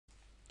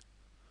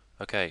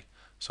Okay,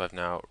 so I've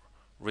now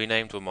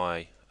renamed all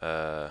my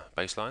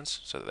baselines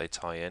so that they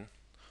tie in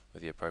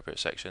with the appropriate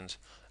sections,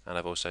 and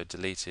I've also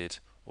deleted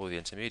all the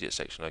intermediate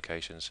section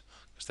locations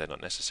because they're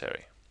not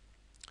necessary.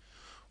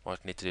 What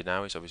I need to do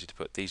now is obviously to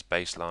put these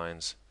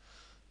baselines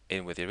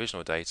in with the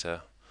original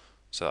data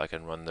so that I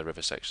can run the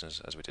river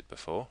sections as we did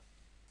before.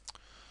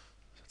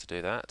 So to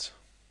do that,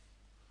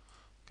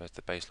 go to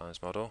the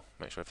baselines model,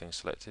 make sure everything's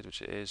selected,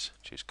 which it is,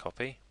 choose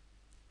copy.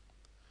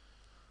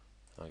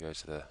 I'll go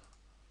to the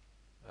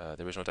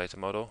original data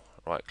model,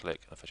 right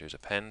click, and if I choose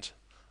append,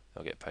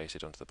 they'll get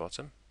pasted onto the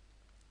bottom.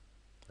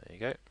 There you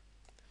go.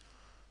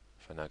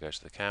 If I now go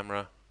to the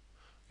camera,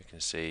 we can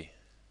see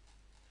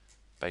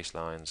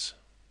baselines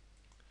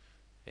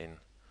in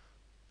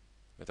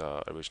with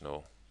our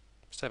original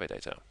survey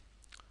data.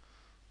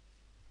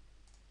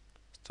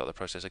 Start the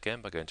process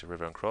again by going to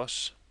River and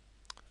Cross.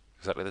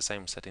 Exactly the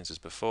same settings as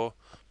before,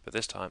 but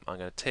this time I'm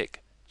going to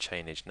tick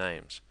chainage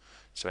names.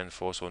 So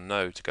Enforce will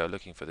know to go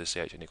looking for the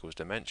CHN equals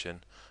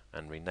dimension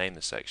and rename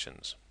the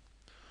sections.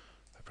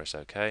 If I press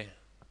OK,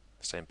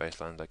 same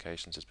baseline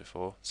locations as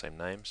before, same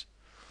names.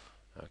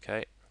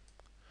 OK.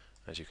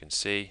 As you can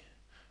see,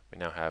 we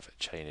now have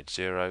chainage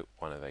 0,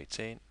 1 of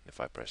 18. If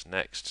I press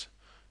next,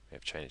 we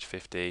have chainage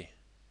 50,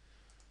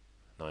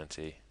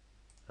 90,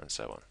 and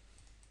so on.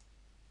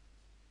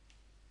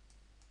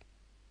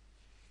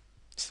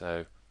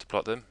 So to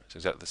plot them, it's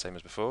exactly the same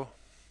as before.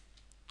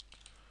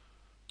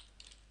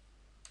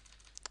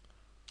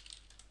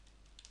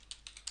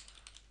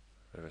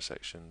 River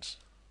sections.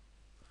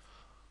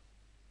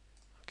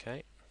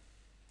 Okay.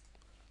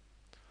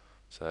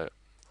 So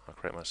I'll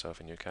create myself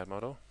a new CAD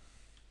model.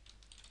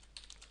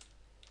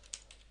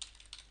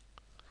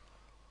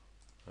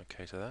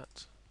 OK to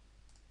that.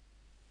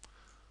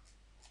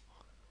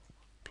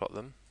 Plot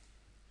them.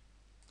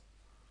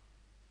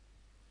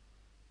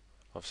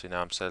 Obviously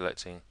now I'm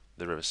selecting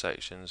the river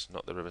sections,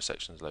 not the river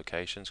sections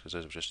locations, because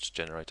those will just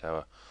generate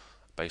our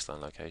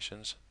baseline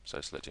locations. So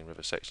selecting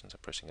river sections, I'm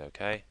pressing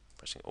OK,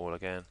 pressing all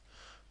again,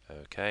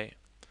 OK.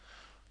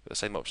 Got the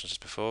same options as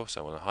before,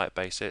 so I want to height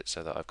base it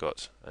so that I've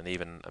got an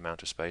even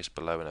amount of space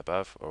below and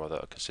above, or rather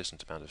a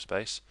consistent amount of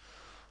space.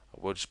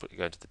 I will just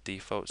go into the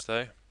defaults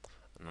though,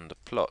 and under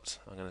plot,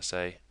 I'm going to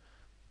say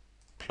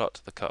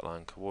plot the cut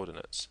line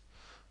coordinates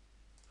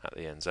at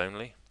the ends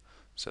only,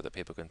 so that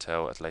people can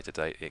tell at a later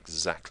date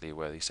exactly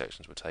where these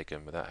sections were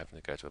taken without having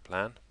to go to a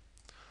plan.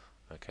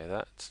 OK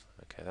that,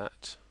 OK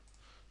that.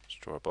 Let's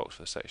draw a box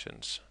for the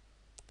sections.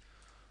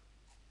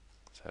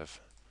 Let's have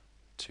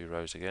 2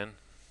 rows again.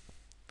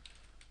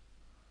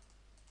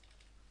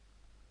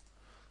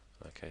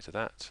 OK to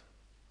that.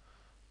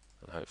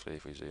 And hopefully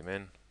if we zoom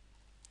in,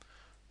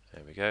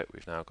 there we go,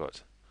 we've now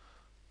got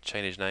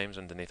chainage names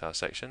underneath our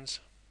sections.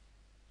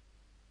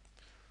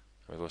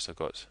 And we've also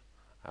got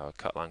our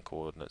cut line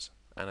coordinates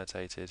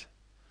annotated,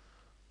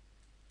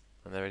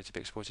 and they're ready to be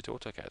exported to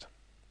AutoCAD.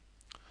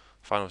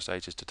 Final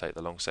stage is to take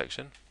the long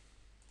section,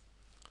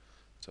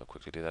 so I'll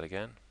quickly do that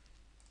again.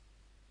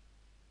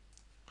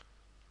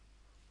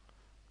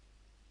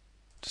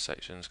 To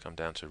sections, come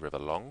down to river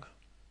long.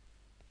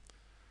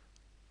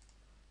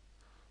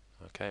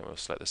 Okay, we'll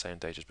select the same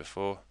data as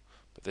before,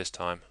 but this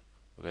time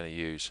we're going to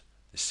use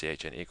the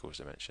CHN equals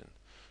dimension.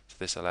 So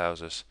this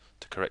allows us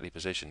to correctly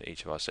position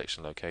each of our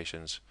section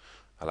locations,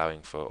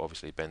 allowing for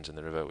obviously bends in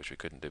the river, which we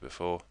couldn't do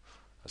before,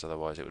 as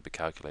otherwise it would be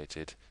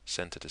calculated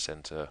centre to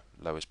centre,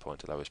 lowest point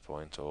to lowest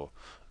point, or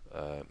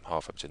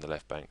halfway between the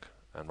left bank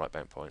and right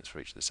bank points for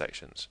each of the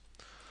sections.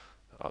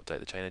 I'll update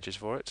the chainages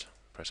for it,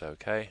 press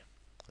OK,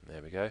 and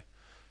there we go.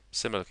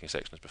 Similar looking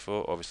section as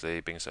before. Obviously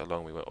being so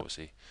long we won't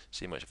obviously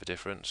see much of a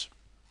difference,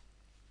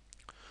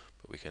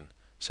 but we can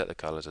set the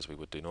colours as we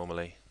would do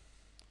normally.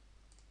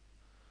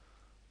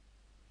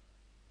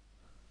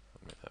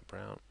 I'll make that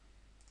brown,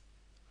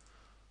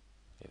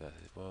 leave that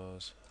as it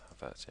was, have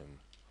that in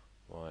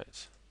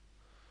white,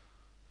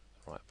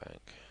 right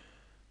bank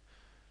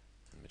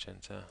in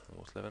magenta, and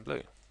water level in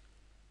blue.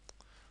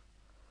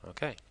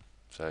 Okay,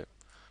 so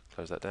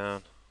close that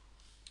down,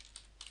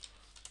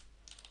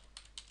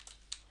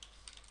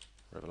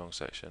 river long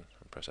section,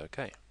 and press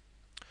OK.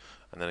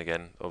 And then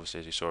again, obviously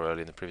as you saw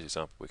earlier in the previous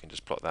example, we can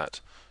just plot that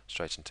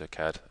straight into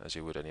CAD as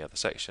you would any other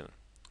section.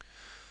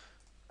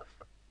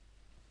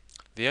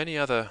 The only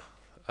other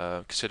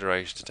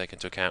consideration to take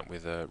into account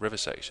with river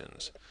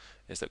sections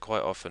is that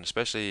quite often,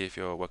 especially if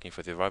you're working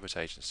for the environment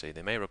agency,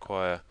 they may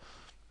require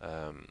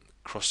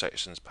cross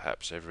sections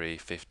perhaps every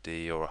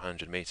 50 or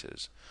 100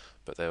 meters,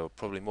 but they will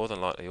probably more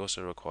than likely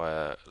also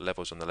require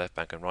levels on the left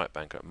bank and right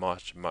bank at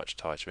much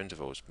tighter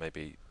intervals,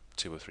 maybe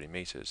 2 or 3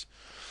 meters.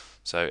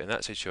 So in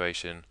that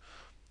situation,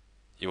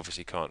 you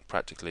obviously can't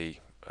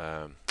practically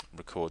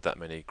record that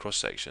many cross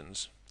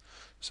sections.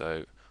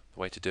 So the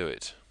way to do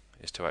it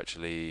is to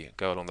actually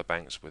go along the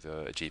banks with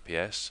a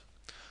GPS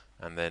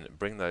and then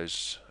bring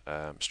those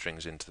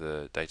strings into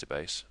the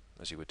database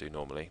as you would do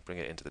normally, bring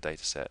it into the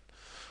data set.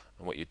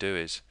 And what you do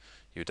is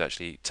you would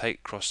actually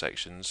take cross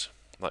sections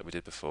like we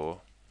did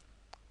before,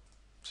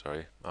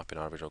 up in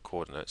our original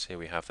coordinates. Here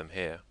we have them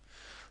here.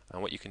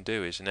 And what you can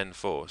do is in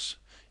Enforce,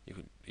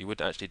 you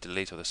wouldn't actually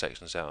delete all the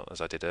sections out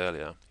as I did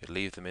earlier. You'd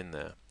leave them in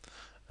there,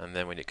 and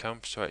then when it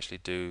comes to actually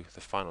do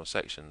the final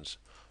sections,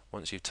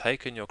 once you've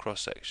taken your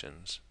cross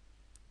sections,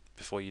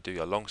 before you do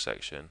your long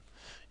section,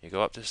 you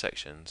go up to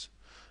sections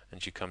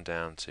and you come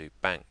down to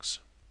banks.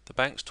 The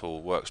banks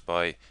tool works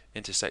by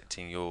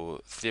intersecting your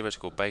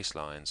theoretical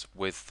baselines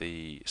with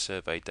the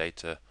survey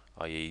data,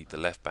 i.e. the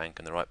left bank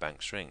and the right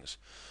bank strings.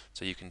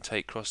 So you can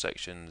take cross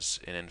sections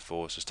in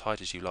NForce as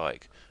tight as you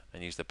like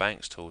and use the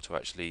banks tool to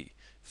actually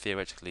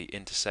theoretically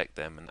intersect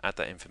them and add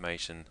that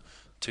information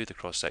to the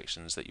cross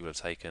sections that you would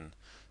have taken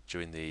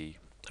during the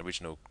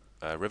original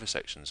river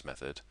sections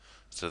method,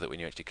 so that when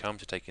you actually come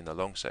to taking the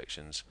long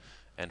sections,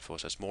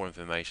 NForce has more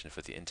information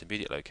for the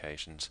intermediate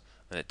locations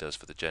than it does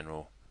for the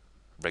general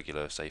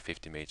regular, say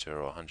 50 meter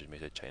or 100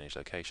 meter chainage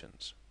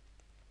locations.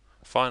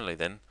 Finally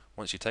then,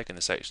 once you've taken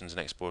the sections and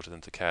exported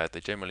them to CAD, they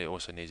generally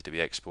also need to be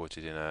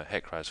exported in a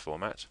HEC-RAS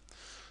format.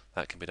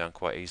 That can be done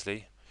quite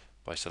easily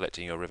by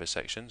selecting your river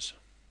sections,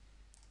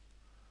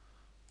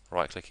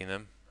 right clicking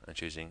them and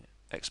choosing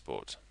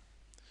export.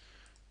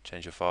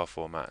 Change your file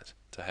format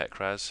to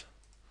HEC-RAS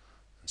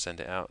and send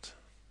it out,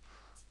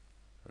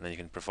 and then you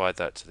can provide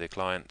that to the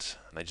client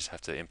and they just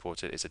have to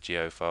import it. It's a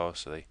geo file,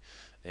 so they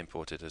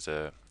import it as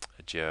a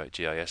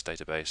GIS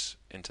database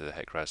into the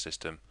HEC-RAS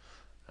system,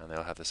 and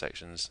they'll have the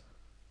sections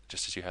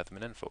just as you have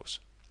them in NForce.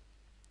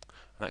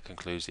 And that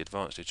concludes the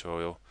advanced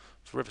tutorial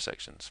for river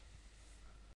sections.